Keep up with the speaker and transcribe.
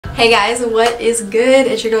Hey guys, what is good?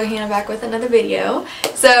 It's your girl Hannah back with another video.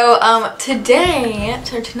 So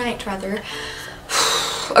tonight rather.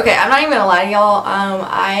 Okay, I'm not even gonna lie to y'all.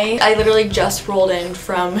 I literally just rolled in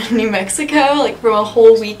from New Mexico, like from a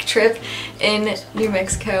whole week trip in New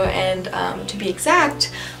Mexico, and to be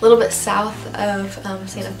exact, a little bit south of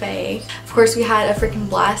Santa Fe. Of course, we had a freaking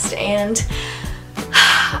blast, and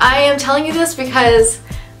I am telling you this because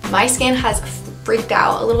my skin has freaked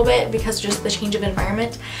out a little bit because of just the change of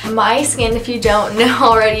environment. My skin, if you don't know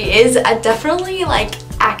already, is definitely like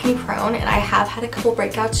acne prone, and I have had a couple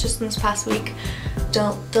breakouts just in this past week.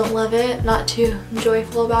 Don't love it, not too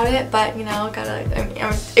joyful about it, but you know,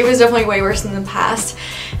 it was definitely way worse in the past.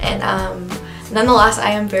 And nonetheless,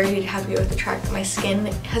 I am very happy with the track that my skin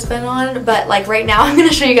has been on. But like right now, I'm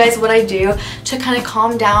gonna show you guys what I do to kind of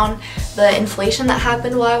calm down the inflation that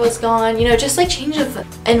happened while I was gone. You know, just like change of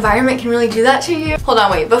environment can really do that to you. Hold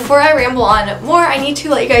on, wait, before I ramble on more, I need to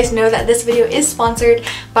let you guys know that this video is sponsored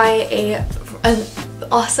by an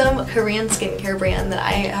awesome Korean skincare brand that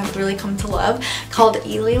I have really come to love called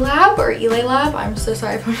elilab. I'm so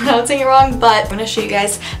sorry if I'm pronouncing it wrong, but I'm going to show you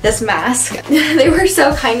guys this mask. They were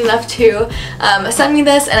so kind enough to send me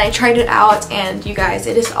this, and I tried it out, and you guys,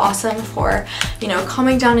 it is awesome for, you know,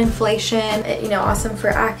 calming down inflation, you know, awesome for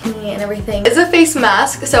acne and everything. It's a face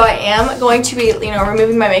mask, so I am going to be, you know,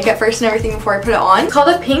 removing my makeup first and everything before I put it on. It's called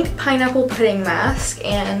a pink pineapple pudding mask,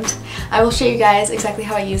 and I will show you guys exactly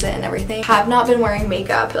how I use it and everything. I have not been wearing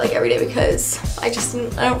makeup like every day because I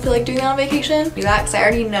don't feel like doing that on vacation. Do that because I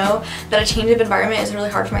already know that a change of environment is really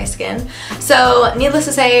hard for my skin. So needless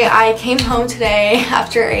to say, I came home today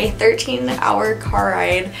after a 13-hour car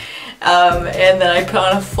ride. And then I put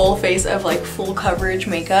on a full face of like full coverage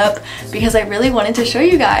makeup because I really wanted to show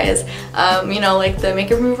you guys, you know, like the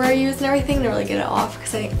makeup remover I use and everything to really get it off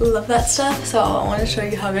because I love that stuff. So I want to show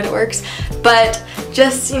you how good it works. But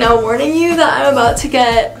just, you know, warning you that I'm about to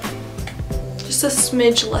get just a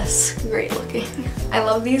smidge less great looking. I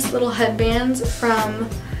love these little headbands from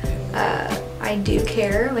I Do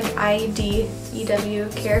Care, like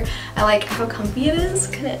IDEW Care. I like how comfy it is,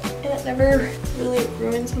 and it never really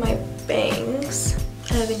ruins my bangs.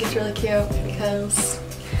 And I think it's really cute because,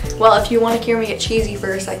 well, if you want to hear me get cheesy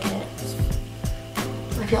for a second,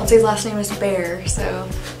 my fiance's last name is Bear, so,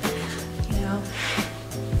 you know,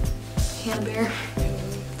 Hannah Bear.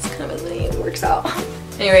 It's kind of a name, it works out.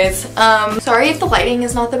 Anyways, sorry if the lighting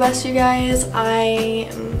is not the best, you guys. I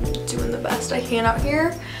am doing the best I can out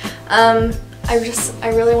here. I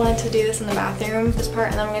really wanted to do this in the bathroom, this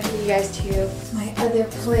part, and then I'm going to take you guys to my other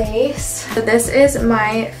place. So this is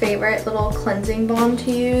my favorite little cleansing balm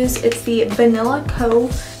to use. It's the Vanilla Co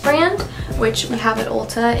brand, which we have at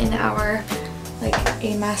Ulta in our like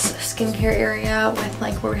a mass skincare area with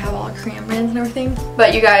like where we have all our Korean brands and everything.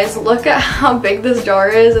 But you guys, look at how big this jar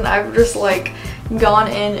is, and I've just like gone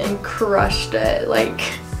in and crushed it. Like,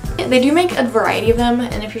 they do make a variety of them,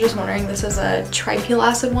 and if you're just wondering, this is a tripeel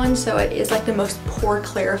acid one, so it is like the most pore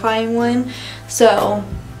clarifying one. So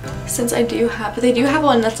since they do have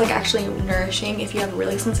one that's like actually nourishing, if you have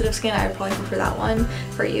really sensitive skin, I would probably prefer that one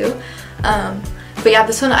for you. But yeah,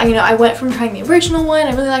 this one, I went from trying the original one,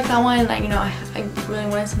 I really like that one, and I really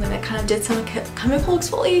wanted something that kind of did some chemical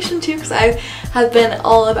exfoliation too, because I have been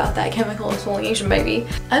all about that chemical exfoliation, baby.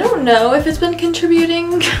 I don't know if it's been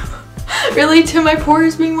contributing really to my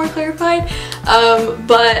pores being more clarified,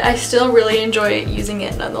 but I still really enjoy using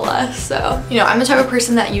it nonetheless. So, you know, I'm the type of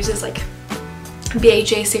person that uses like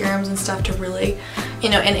BHA serums and stuff to really, you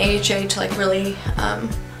know, and AHA to like really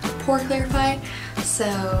pore clarify. So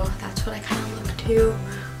that's what I kind of look to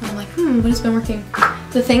when I'm like, what has been working?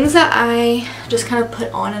 The things that I just kind of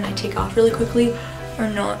put on and I take off really quickly are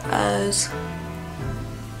not as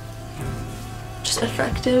just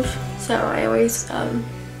effective. So I always,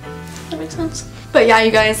 that makes sense. But yeah,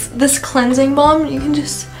 you guys, this cleansing balm, you can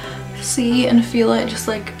just see and feel it just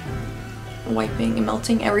like wiping and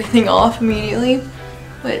melting everything off immediately,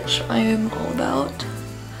 which I am all about.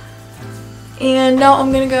 And now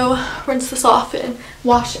I'm gonna go rinse this off and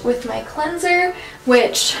wash it with my cleanser,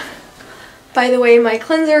 which, by the way, my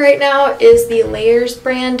cleanser right now is the Layers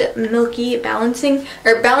brand Balancing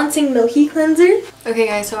Milky Cleanser. Okay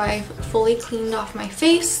guys, so I've fully cleaned off my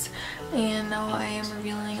face, and now I am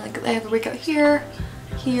revealing, like, I have a breakout here,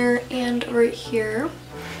 here, and right here.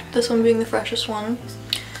 This one being the freshest one.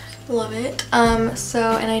 Love it. So,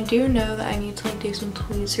 and I do know that I need to like do some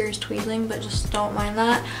serious tweezing, but just don't mind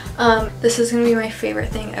that. This is gonna be my favorite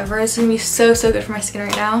thing ever. It's gonna be so good for my skin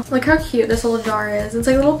right now. Look how cute this little jar is. It's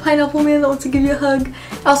like a little pineapple man that wants to give you a hug.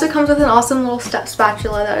 It also comes with an awesome little step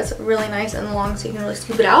spatula that is really nice and long, so you can really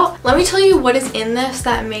scoop it out. Let me tell you what is in this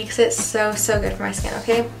that makes it so good for my skin,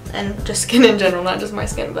 okay? And just skin in general, not just my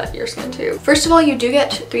skin, but your skin too. First of all, you do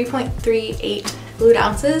get 3.38 fluid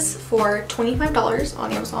ounces for $25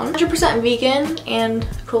 on Amazon. 100% vegan and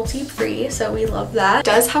cruelty free, so we love that. It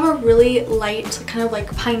does have a really light kind of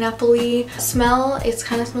like pineapple-y smell. It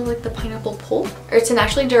kind of smells like the pineapple pulp. It's a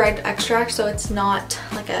naturally derived extract, so it's not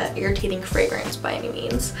like a irritating fragrance by any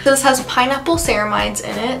means. So this has pineapple ceramides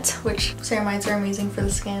in it, which ceramides are amazing for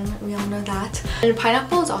the skin. We all know that. And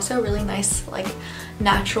pineapple is also a really nice like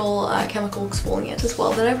natural chemical exfoliant as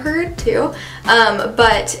well that I've heard too.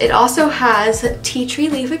 But it also has tea tree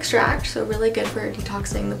leaf extract, so really good for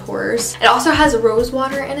detoxing the pores. It also has rose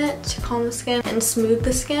water in it to calm the skin and smooth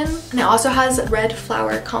the skin. And it also has red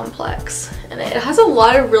flower complex. And it has a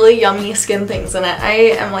lot of really yummy skin things in it. I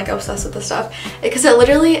am like obsessed with this stuff because it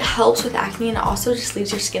literally helps with acne, and it also just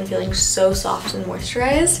leaves your skin feeling so soft and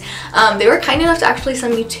moisturized. They were kind enough to actually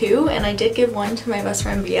send me 2, and I did give one to my best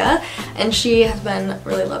friend Bia, and she has been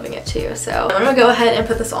really loving it too. So I'm gonna go ahead and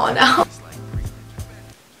put this on now.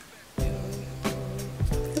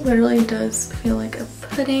 It literally does feel like a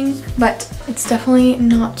pudding, but it's definitely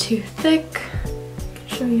not too thick. I can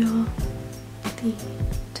show y'all the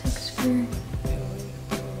texture.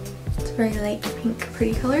 It's a very light pink,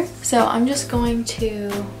 pretty color. So I'm just going to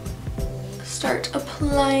start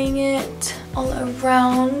applying it all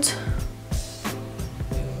around.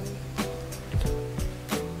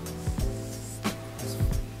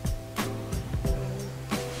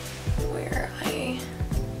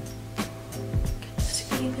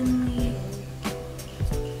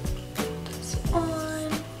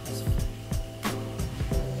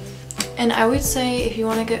 And I would say if you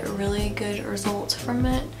want to get really good results from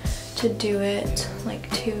it, to do it like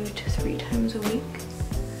 2 to 3 times a week,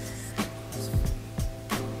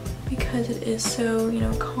 because it is so, you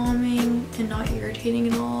know, calming and not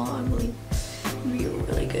irritating at all. I believe it would be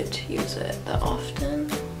really good to use it that often,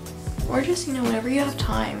 or just, you know, whenever you have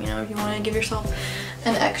time. You know, if you want to give yourself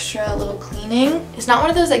an extra little cleaning. It's not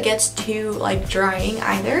one of those that gets too like drying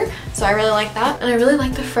either, so I really like that. And I really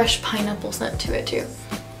like the fresh pineapple scent to it too.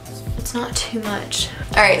 It's not too much.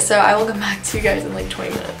 Alright, so I will come back to you guys in like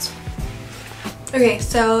 20 minutes. Okay,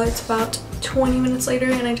 so it's about 20 minutes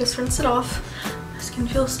later and I just rinsed it off. My skin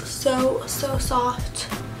feels so soft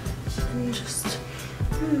and just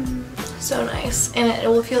so nice. And it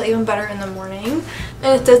will feel even better in the morning.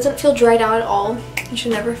 And it doesn't feel dried out at all. You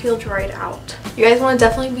should never feel dried out. You guys want to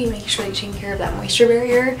definitely be making sure you take care of that moisture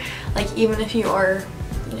barrier, like even if you are,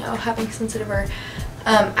 you know, having sensitive or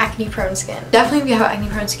acne prone skin. Definitely if you have acne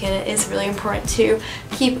prone skin, it is really important to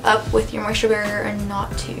keep up with your moisture barrier and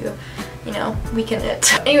not to, you know, weaken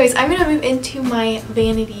it. Anyways, I'm gonna move into my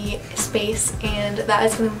vanity space, and that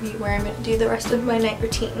is gonna be where I'm gonna do the rest of my night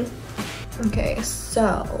routine. Okay,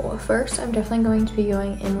 so first I'm definitely going to be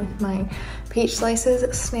going in with my Peach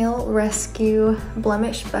Slices Snail Rescue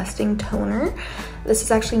Blemish Busting Toner. This is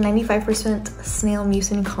actually 95% snail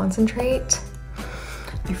mucin concentrate.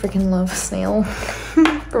 I freaking love snail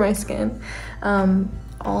for my skin.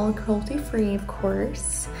 All cruelty free, of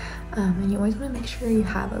course. And you always want to make sure you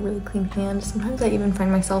have a really clean hand. Sometimes I even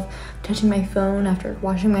find myself touching my phone after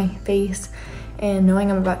washing my face and knowing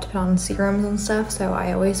I'm about to put on serums and stuff, so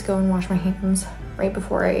I always go and wash my hands right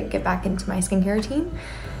before I get back into my skincare routine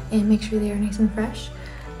and make sure they are nice and fresh.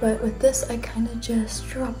 But with this, I kind of just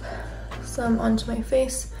drop some onto my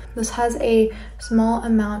face. This has a small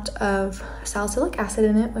amount of salicylic acid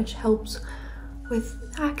in it, which helps with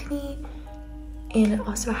acne, and it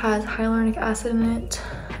also has hyaluronic acid in it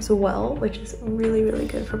as well, which is really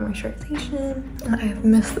good for moisturization. And I have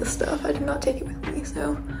missed this stuff. I did not take it with me,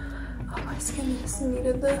 so oh, my skin just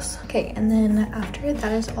needed this. Okay, and then after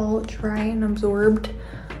that is all dry and absorbed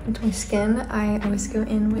into my skin, I always go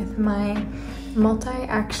in with my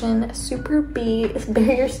multi-action Super B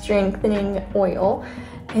barrier strengthening oil.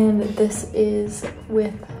 And this is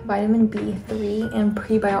with vitamin B3 and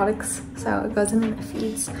prebiotics, so it goes in and it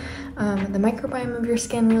feeds the microbiome of your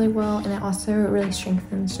skin really well, and it also really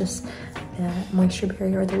strengthens just the moisture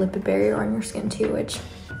barrier or the lipid barrier on your skin too, which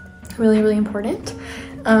is really important.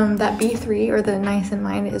 That B3 or the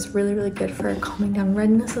niacinamide is really good for calming down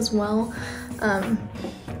redness as well.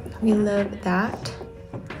 We love that.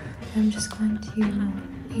 I'm just going to,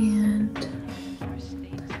 and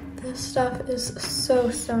this stuff is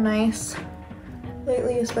so nice.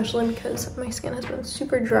 lately, especially because my skin has been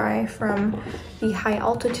super dry from the high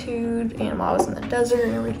altitude and while I was in the desert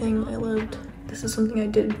and everything. This is something I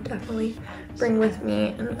did definitely bring with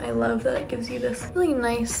me, and I love that it gives you this really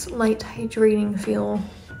nice light hydrating feel,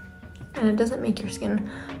 and it doesn't make your skin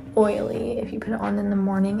oily if you put it on in the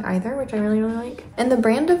morning either, which I really like. And the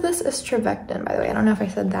brand of this is Trivectin, by the way. I don't know if I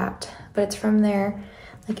said that, but it's from their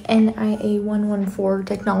like NIA 114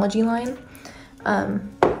 technology line.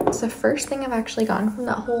 It's the first thing I've actually gotten from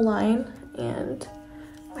that whole line, and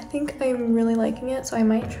I think I'm really liking it, so I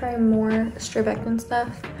might try more Trivectin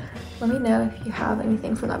stuff. Let me know if you have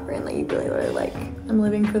anything from that brand that you really like. I'm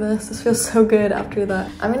living for this. This feels so good after that.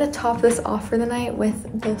 I'm gonna top this off for the night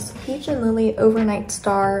with this Peach and Lily Overnight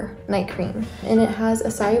Star Night Cream. And it has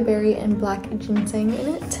acai berry and black ginseng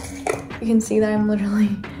in it. You can see that I'm literally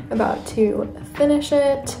about to finish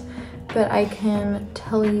it, but I can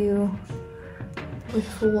tell you with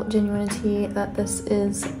full genuinity that this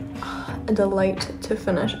is a delight to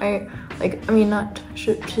finish. I mean, not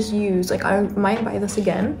just use, like I might buy this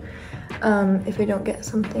again if I don't get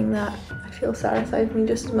something that I feel satisfies me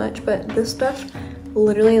just as much, but this stuff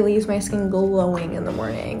literally leaves my skin glowing in the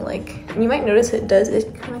morning. Like, you might notice it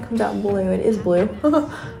kind of comes out blue. It is blue,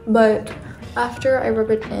 but after I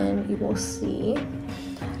rub it in, you will see.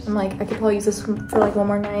 I'm like, I could probably use this for like one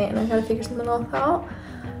more night, and I gotta figure something else out,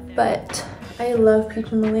 but I love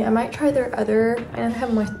Peach and Lily. I might try their other, and I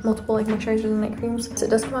have multiple like moisturizers and night creams. So it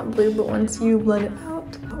does come out blue, but once you blend it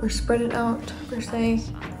out or spread it out per se,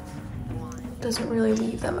 it doesn't really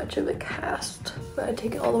leave that much of a cast. But I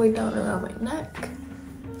take it all the way down around my neck.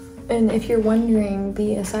 And if you're wondering,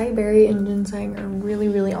 the acai berry and ginseng are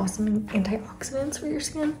really awesome antioxidants for your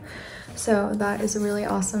skin. So that is really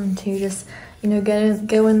awesome to just, you know,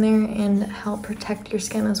 go in there and help protect your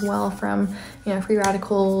skin as well from, you know, free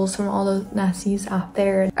radicals, from all those nasties out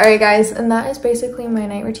there. All right, guys, and that is basically my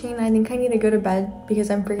night routine. I think I need to go to bed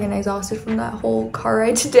because I'm freaking exhausted from that whole car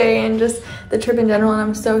ride today and just the trip in general, and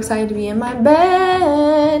I'm so excited to be in my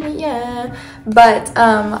bed. Yeah. But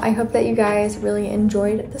I hope that you guys really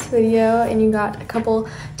enjoyed this video and you got a couple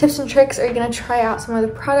tips and tricks. Are you gonna try out some of the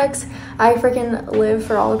products? I freaking live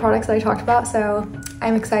for all the products that I talked about, so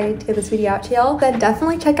I'm excited to get this video out to y'all. Then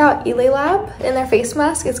definitely check out Elilab and their face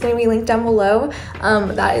mask. It's going to be linked down below.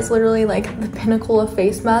 That is literally like the pinnacle of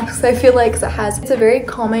face masks, I feel like, because it's a very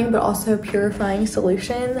calming but also purifying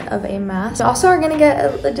solution of a mask. You also are going to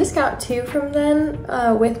get a discount too from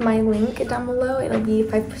them with my link down below. It'll be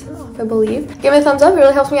 5% off, I believe. Give me a thumbs up. It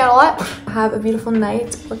really helps me out a lot. Have a beautiful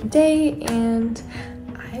night or day, and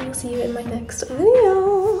I will see you in my next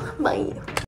video. Bye.